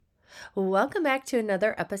Welcome back to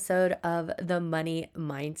another episode of the Money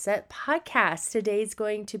Mindset Podcast. Today's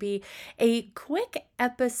going to be a quick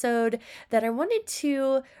episode that I wanted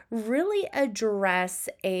to really address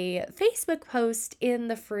a Facebook post in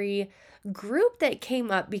the free group that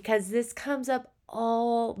came up because this comes up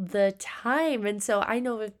all the time. And so I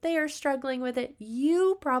know if they are struggling with it,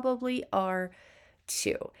 you probably are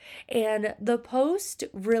too. And the post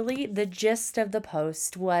really, the gist of the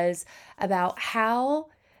post was about how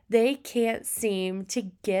they can't seem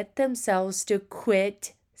to get themselves to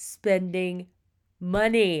quit spending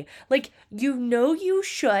money. Like, you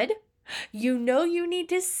should, you need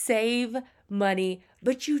to save money,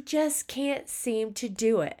 but you just can't seem to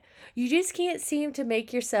do it. You just can't seem to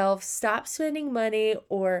make yourself stop spending money,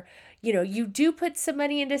 or, you do put some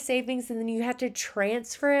money into savings and then you have to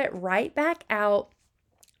transfer it right back out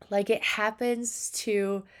like it happens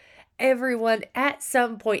to everyone at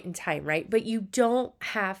some point in time, right? But you don't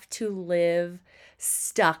have to live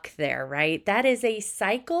stuck there, right? That is a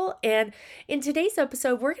cycle. And in today's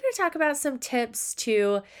episode, we're going to talk about some tips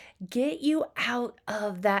to get you out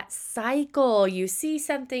of that cycle. You see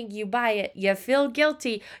something, you buy it, you feel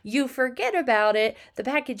guilty, you forget about it, the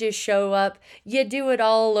packages show up, you do it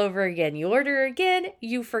all over again. You order again,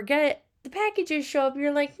 you forget, the packages show up,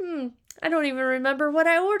 you're like, I don't even remember what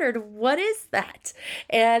I ordered. What is that?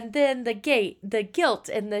 And then the guilt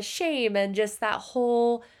and the shame and just that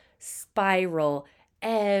whole spiral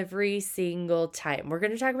every single time. We're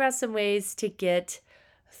going to talk about some ways to get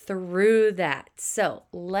through that. So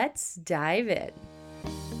let's dive in.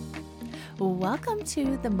 Welcome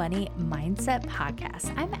to the Money Mindset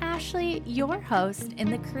Podcast. I'm Ashley, your host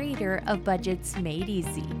and the creator of Budgets Made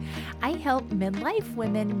Easy. I help midlife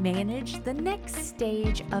women manage the next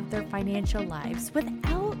stage of their financial lives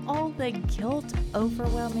without all the guilt,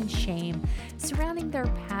 overwhelm, and shame surrounding their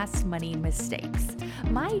past money mistakes.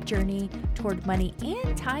 My journey toward money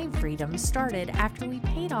and time freedom started after we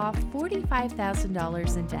paid off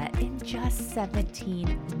 $45,000 in debt in just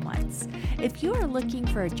 17 months. If you are looking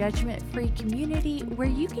for a judgment-free community where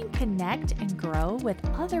you can connect and grow with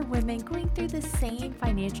other women going through the same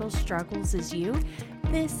financial struggles as you,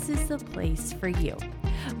 this is the place for you.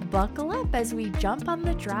 Buckle up as we jump on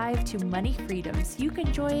the drive to money freedom so you can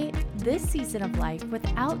enjoy this season of life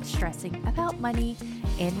without stressing about money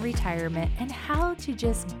and retirement and how to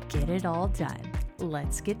just get it all done.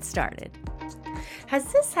 Let's get started.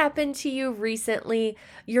 Has this happened to you recently?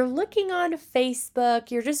 You're looking on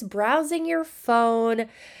Facebook, you're just browsing your phone,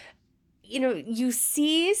 you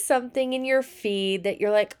see something in your feed that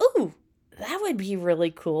you're like, ooh, that would be really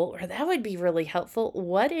cool, or that would be really helpful.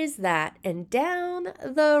 What is that? And down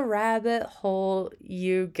the rabbit hole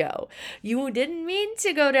you go. You didn't mean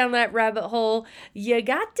to go down that rabbit hole. You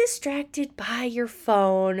got distracted by your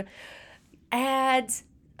phone, ads,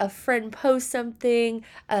 a friend posts something,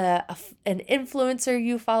 an influencer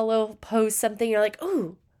you follow posts something. You're like,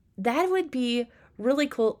 ooh, that would be really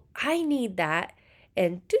cool. I need that.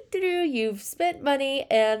 And you've spent money,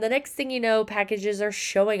 and the next thing you know, packages are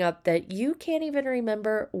showing up that you can't even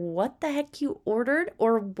remember what the heck you ordered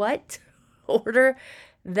or what order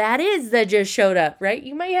that is that just showed up, right?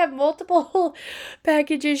 You might have multiple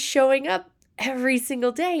packages showing up every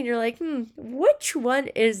single day, and you're like, which one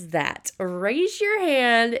is that? Raise your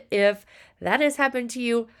hand if that has happened to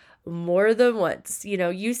you more than once.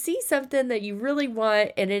 You see something that you really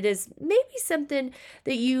want, and it is maybe something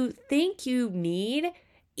that you think you need,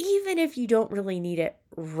 even if you don't really need it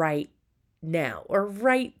right now or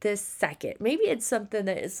right this second. Maybe it's something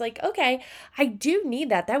that is like, okay, I do need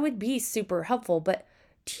that. That would be super helpful, but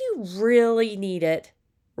do you really need it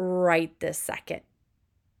right this second?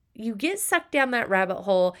 You get sucked down that rabbit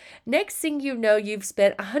hole. Next thing you know, you've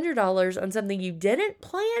spent $100 on something you didn't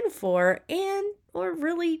plan for or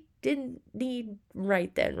really didn't need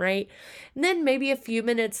right then, right? And then maybe a few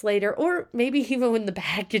minutes later, or maybe even when the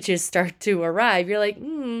packages start to arrive, you're like,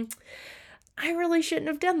 I really shouldn't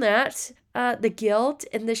have done that. The guilt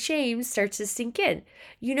and the shame starts to sink in.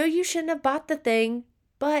 You shouldn't have bought the thing,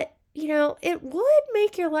 but it would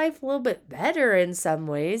make your life a little bit better in some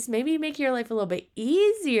ways. Maybe make your life a little bit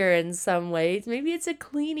easier in some ways. Maybe it's a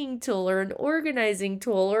cleaning tool or an organizing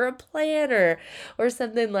tool or a planner or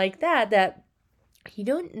something like that you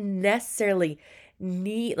don't necessarily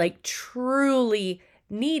need, like truly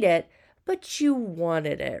need it, but you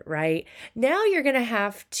wanted it, right? Now you're going to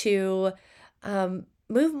have to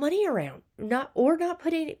move money around, not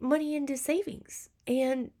put any money into savings.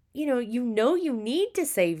 And you need to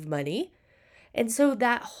save money. And so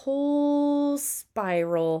that whole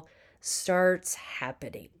spiral starts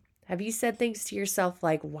happening. Have you said things to yourself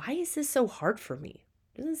like, why is this so hard for me?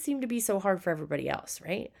 Doesn't seem to be so hard for everybody else,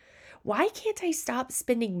 right? Why can't I stop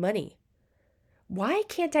spending money? Why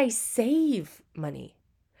can't I save money?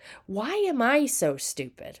 Why am I so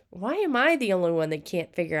stupid? Why am I the only one that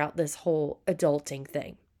can't figure out this whole adulting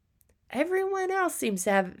thing? Everyone else seems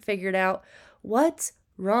to have it figured out. What's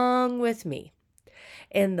wrong with me?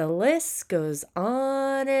 And the list goes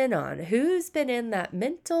on and on. Who's been in that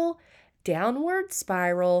mental downward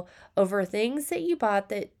spiral over things that you bought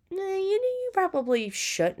that you probably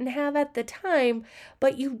shouldn't have at the time,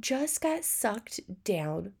 but you just got sucked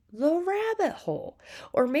down the rabbit hole?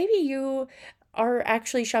 Or maybe you are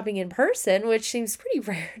actually shopping in person, which seems pretty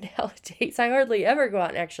rare nowadays. I hardly ever go out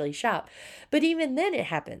and actually shop. But even then it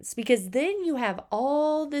happens because then you have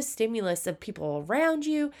all the stimulus of people around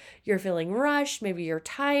you. You're feeling rushed. Maybe you're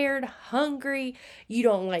tired, hungry. You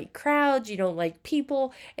don't like crowds. You don't like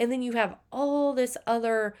people. And then you have all this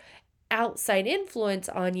other outside influence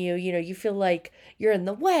on you. You feel like you're in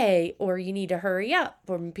the way, or you need to hurry up,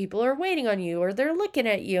 or people are waiting on you, or they're looking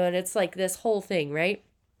at you. And it's like this whole thing, right?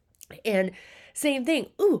 And same thing.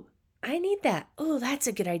 Ooh, I need that. Oh, that's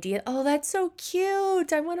a good idea. Oh, that's so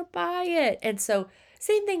cute. I want to buy it. And so,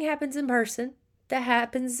 same thing happens in person. That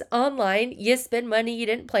happens online. You spend money you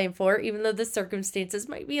didn't plan for, even though the circumstances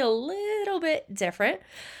might be a little bit different.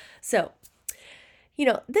 So, then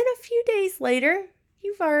a few days later,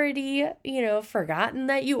 you've already, forgotten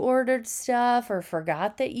that you ordered stuff or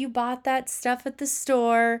forgot that you bought that stuff at the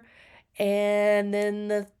store. And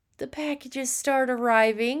then the packages start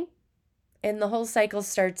arriving. And the whole cycle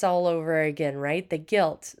starts all over again, right? The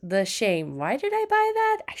guilt, the shame. Why did I buy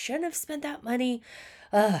that? I shouldn't have spent that money.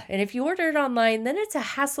 And if you order it online, then it's a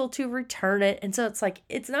hassle to return it. And so it's like,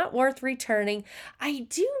 it's not worth returning. I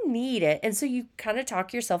do need it. And so you kind of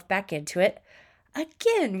talk yourself back into it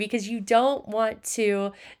again because you don't want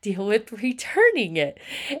to deal with returning it.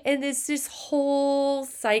 And it's this whole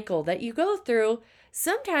cycle that you go through,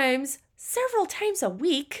 sometimes several times a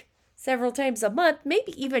week, several times a month,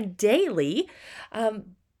 maybe even daily. Let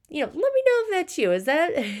me know if that's you. Does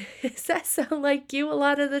that sound like you a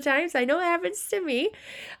lot of the times? I know it happens to me.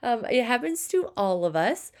 It happens to all of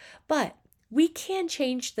us, but we can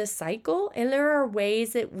change the cycle, and there are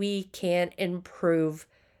ways that we can improve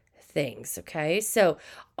things. Okay, so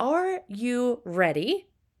are you ready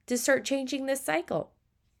to start changing this cycle?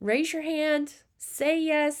 Raise your hand, say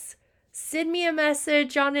yes, send me a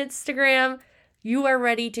message on Instagram. You are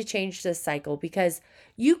ready to change this cycle because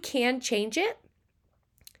you can change it,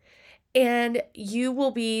 and you will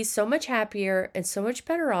be so much happier and so much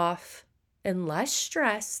better off and less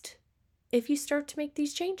stressed if you start to make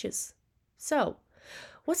these changes. So,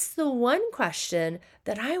 what's the one question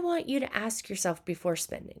that I want you to ask yourself before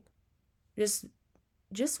spending?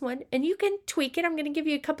 Just one, and you can tweak it. I'm going to give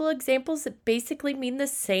you a couple of examples that basically mean the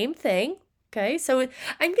same thing. Okay, so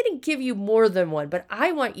I'm going to give you more than one, but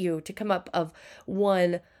I want you to come up of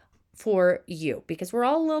one for you because we're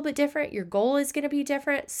all a little bit different. Your goal is going to be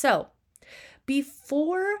different. So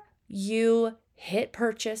before you hit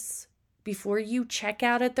purchase, before you check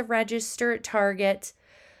out at the register at Target,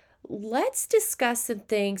 let's discuss some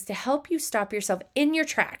things to help you stop yourself in your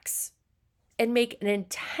tracks and make an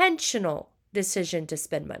intentional decision to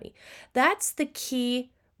spend money. That's the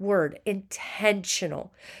key word,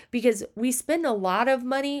 intentional, because we spend a lot of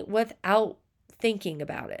money without thinking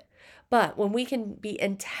about it. But when we can be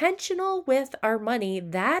intentional with our money,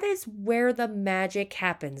 that is where the magic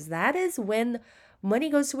happens. That is when money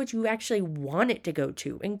goes to what you actually want it to go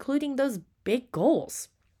to, including those big goals.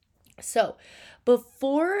 So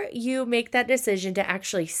before you make that decision to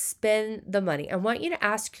actually spend the money, I want you to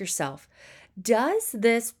ask yourself, does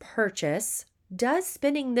this purchase, does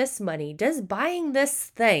spending this money, does buying this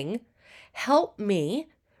thing help me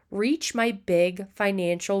reach my big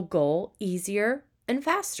financial goal easier and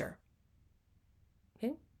faster?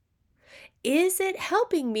 Okay. Is it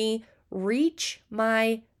helping me reach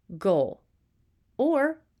my goal?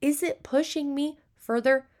 Or is it pushing me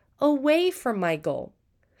further away from my goal?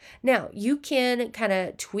 Now, you can kind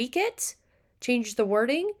of tweak it, change the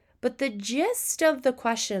wording, but the gist of the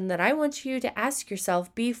question that I want you to ask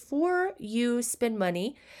yourself before you spend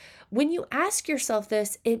money, when you ask yourself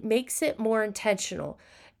this, it makes it more intentional.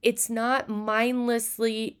 It's not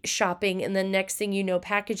mindlessly shopping and the next thing you know,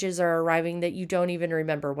 packages are arriving that you don't even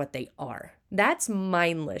remember what they are. That's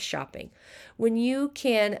mindless shopping. When you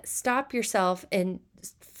can stop yourself and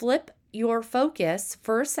flip your focus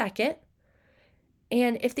for a second,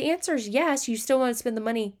 and if the answer is yes, you still want to spend the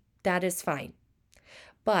money, that is fine.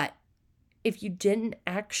 But if you didn't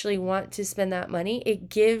actually want to spend that money, it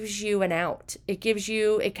gives you an out. It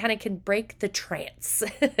kind of can break the trance.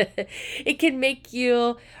 It can make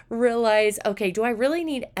you realize, okay, do I really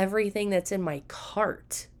need everything that's in my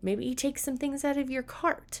cart? Maybe you take some things out of your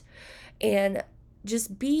cart and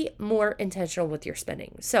just be more intentional with your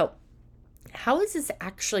spending. So, how is this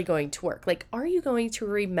actually going to work? Like, are you going to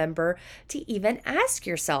remember to even ask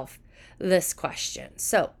yourself this question?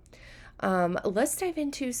 So, let's dive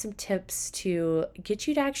into some tips to get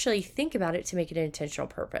you to actually think about it to make it an intentional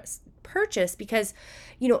purchase because,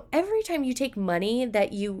 every time you take money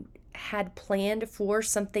that you had planned for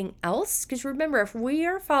something else, because remember, if we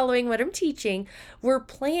are following what I'm teaching, we're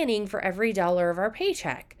planning for every dollar of our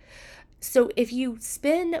paycheck. So if you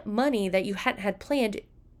spend money that you hadn't had planned,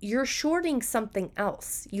 you're shorting something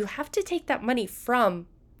else. You have to take that money from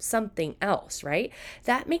something else, right?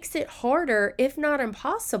 That makes it harder, if not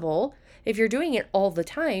impossible, if you're doing it all the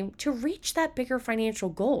time, to reach that bigger financial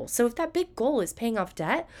goal. So if that big goal is paying off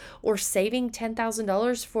debt or saving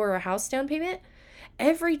 $10,000 for a house down payment,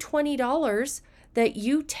 every $20 that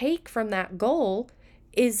you take from that goal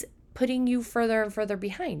is putting you further and further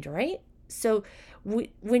behind, right? So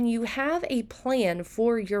when you have a plan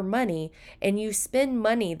for your money and you spend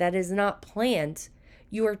money that is not planned,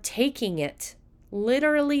 you are taking it,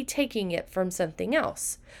 literally taking it from something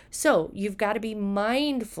else. So you've got to be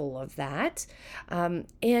mindful of that. I'm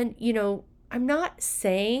not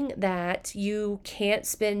saying that you can't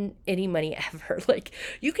spend any money ever. Like,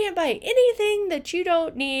 you can't buy anything that you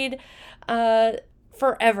don't need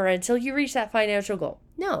forever until you reach that financial goal.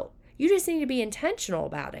 No. You just need to be intentional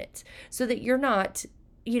about it so that you're not,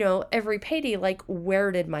 every payday, like,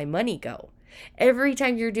 where did my money go? Every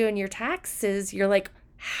time you're doing your taxes, you're like,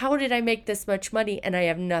 how did I make this much money and I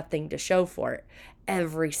have nothing to show for it?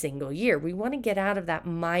 Every single year. We want to get out of that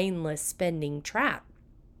mindless spending trap.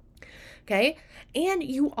 Okay. And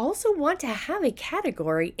you also want to have a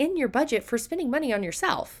category in your budget for spending money on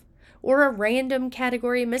yourself, or a random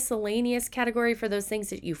category, miscellaneous category for those things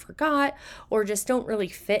that you forgot or just don't really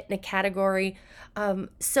fit in a category.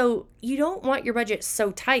 So you don't want your budget so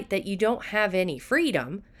tight that you don't have any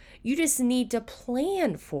freedom. You just need to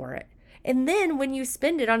plan for it. And then when you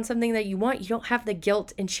spend it on something that you want, you don't have the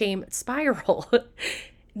guilt and shame spiral.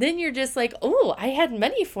 Then you're just like, oh, I had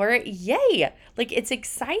money for it. Yay. Like, it's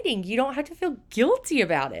exciting. You don't have to feel guilty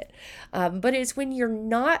about it. But it's when you're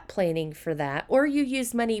not planning for that, or you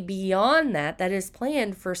use money beyond that is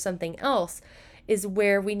planned for something else, is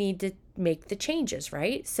where we need to make the changes,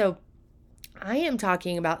 right? So I am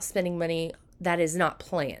talking about spending money that is not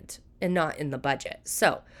planned and not in the budget.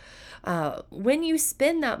 So when you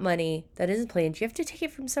spend that money that isn't planned, you have to take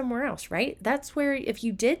it from somewhere else, right? That's where, if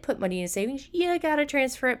you did put money in savings, you got to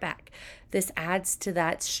transfer it back. This adds to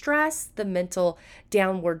that stress, the mental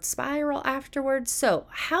downward spiral afterwards. So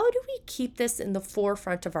how do we keep this in the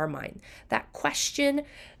forefront of our mind? That question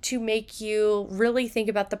to make you really think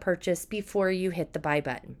about the purchase before you hit the buy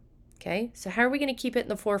button. Okay, so how are we going to keep it in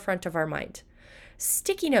the forefront of our mind?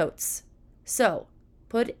 Sticky notes. So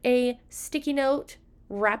put a sticky note,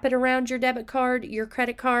 wrap it around your debit card, your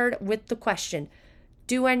credit card, with the question,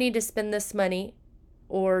 do I need to spend this money?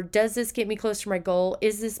 Or does this get me close to my goal?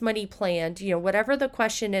 Is this money planned? Whatever the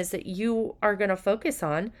question is that you are going to focus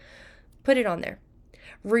on, put it on there.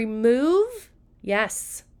 Remove your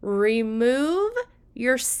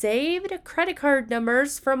saved credit card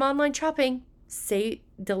numbers from online shopping.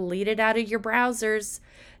 Delete it out of your browsers.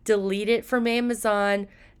 Delete it from Amazon.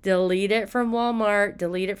 Delete it from Walmart,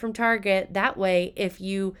 delete it from Target. That way, if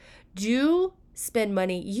you do spend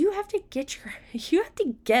money, you have to get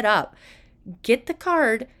up, get the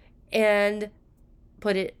card and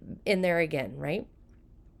put it in there again, right?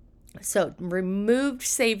 So remove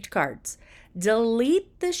saved cards.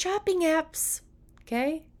 Delete the shopping apps,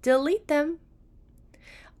 okay? Delete them.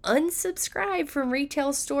 Unsubscribe from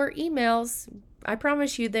retail store emails. I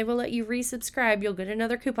promise you, they will let you resubscribe. You'll get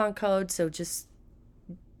another coupon code, so just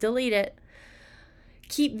delete it.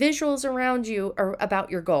 Keep visuals around you or about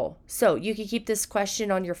your goal. So you can keep this question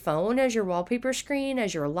on your phone as your wallpaper screen,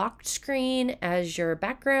 as your locked screen, as your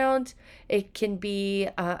background. It can be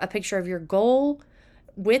a picture of your goal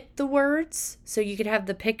with the words. So you could have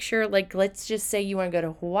the picture, like, let's just say you want to go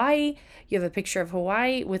to Hawaii. You have a picture of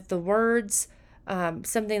Hawaii with the words,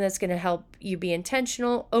 something that's going to help you be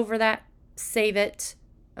intentional over that. Save it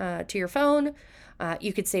to your phone.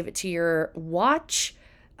 You could save it to your watch.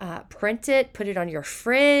 Print it, put it on your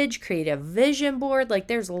fridge, create a vision board. Like,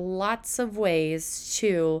 there's lots of ways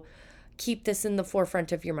to keep this in the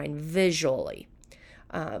forefront of your mind visually.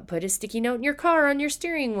 Put a sticky note in your car on your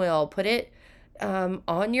steering wheel. Put it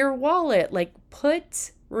on your wallet. Like, put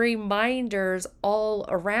reminders all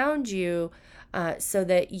around you so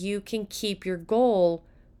that you can keep your goal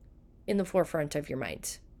in the forefront of your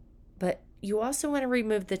mind. But you also want to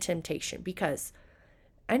remove the temptation, because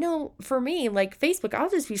I know for me, like Facebook, I'll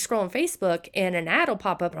just be scrolling Facebook and an ad will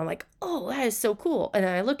pop up and I'm like, oh, that is so cool. And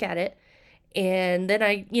then I look at it and then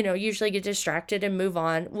I, usually get distracted and move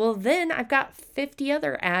on. Well, then I've got 50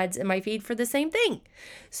 other ads in my feed for the same thing.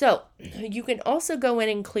 So you can also go in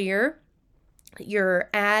and clear your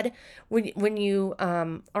ad when you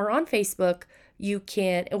are on Facebook. You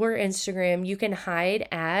can, or Instagram, you can hide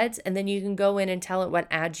ads, and then you can go in and tell it what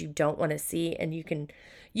ads you don't want to see. And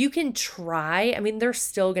you can try, they're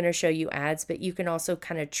still going to show you ads, but you can also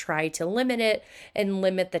kind of try to limit it and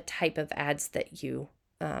limit the type of ads that you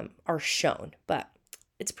are shown. But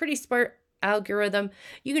it's pretty smart algorithm.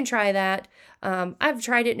 You can try that. I've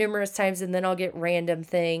tried it numerous times, and then I'll get random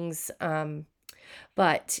things.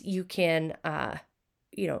 But you can,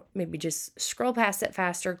 maybe just scroll past it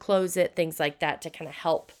faster, close it, things like that, to kind of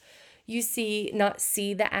help you not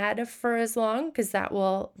see the ad for as long, because that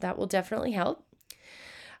will definitely help.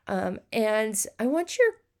 And I want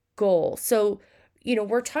your goal. So,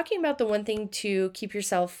 we're talking about the one thing to keep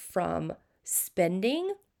yourself from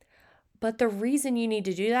spending, but the reason you need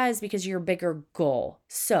to do that is because of your bigger goal.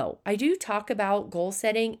 So I do talk about goal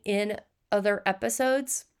setting in other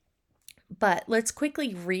episodes, but let's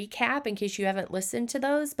quickly recap in case you haven't listened to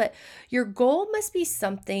those. But your goal must be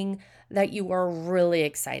something that you are really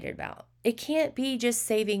excited about. It can't be just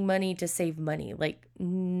saving money to save money. Like,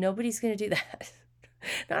 nobody's going to do that.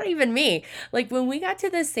 Not even me. Like, when we got to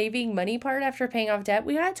the saving money part after paying off debt,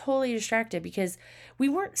 we got totally distracted because we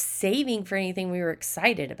weren't saving for anything we were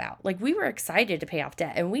excited about. Like, we were excited to pay off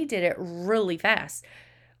debt and we did it really fast.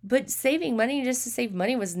 But saving money just to save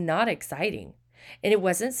money was not exciting. And it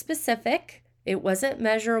wasn't specific. It wasn't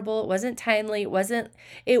measurable. It wasn't timely. It wasn't,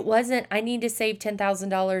 I need to save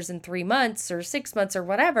 $10,000 in 3 months or 6 months or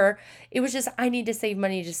whatever. It was just, I need to save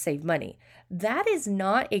money to save money. That is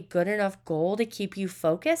not a good enough goal to keep you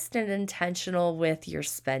focused and intentional with your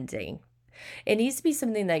spending. It needs to be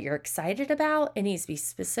something that you're excited about. It needs to be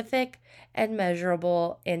specific and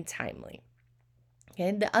measurable and timely.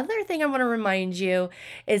 Okay. The other thing I want to remind you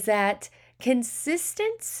is that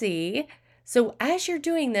consistency. So as you're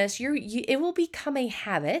doing this, it will become a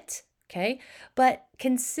habit, okay? But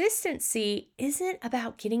consistency isn't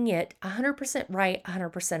about getting it 100% right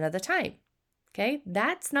 100% of the time, okay?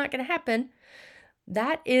 That's not going to happen.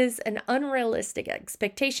 That is an unrealistic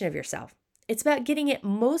expectation of yourself. It's about getting it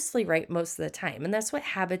mostly right most of the time, and that's what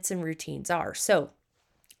habits and routines are. So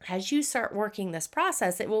as you start working this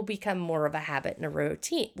process, it will become more of a habit and a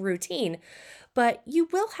routine, but you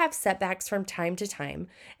will have setbacks from time to time,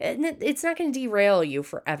 and it's not going to derail you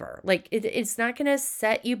forever. Like, it's not going to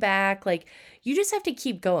set you back. Like, you just have to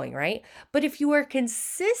keep going, right? But if you are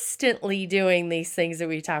consistently doing these things that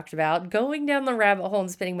we talked about, going down the rabbit hole and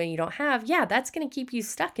spending money you don't have, yeah, that's going to keep you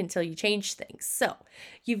stuck until you change things. So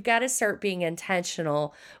you've got to start being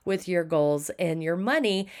intentional with your goals and your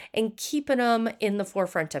money and keeping them in the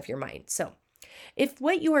forefront of your mind. So if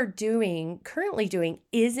what you are currently doing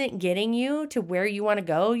isn't getting you to where you want to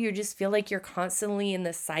go, you just feel like you're constantly in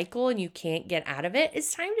this cycle and you can't get out of it,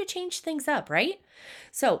 it's time to change things up, right?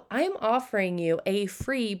 So I'm offering you a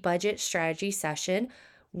free budget strategy session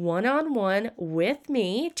one-on-one with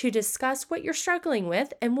me to discuss what you're struggling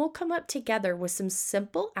with, and we'll come up together with some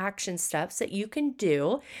simple action steps that you can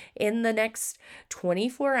do in the next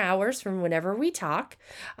 24 hours from whenever we talk,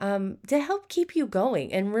 to help keep you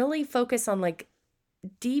going and really focus on the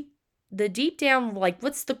deep down, like,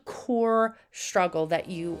 what's the core struggle that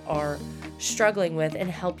you are struggling with, and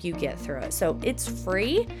help you get through it. So it's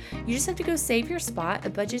free. You just have to go save your spot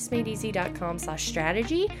at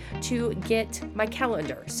budgetsmadeeasy.com/strategy to get my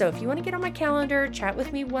calendar. So if you want to get on my calendar, chat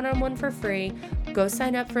with me one-on-one for free, go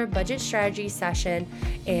sign up for a budget strategy session,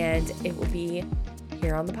 and it will be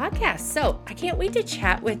here on the podcast. So I can't wait to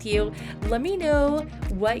chat with you. Let me know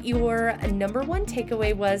what your number one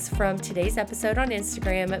takeaway was from today's episode on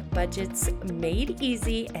Instagram at Budgets Made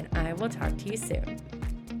Easy, and I will talk to you soon.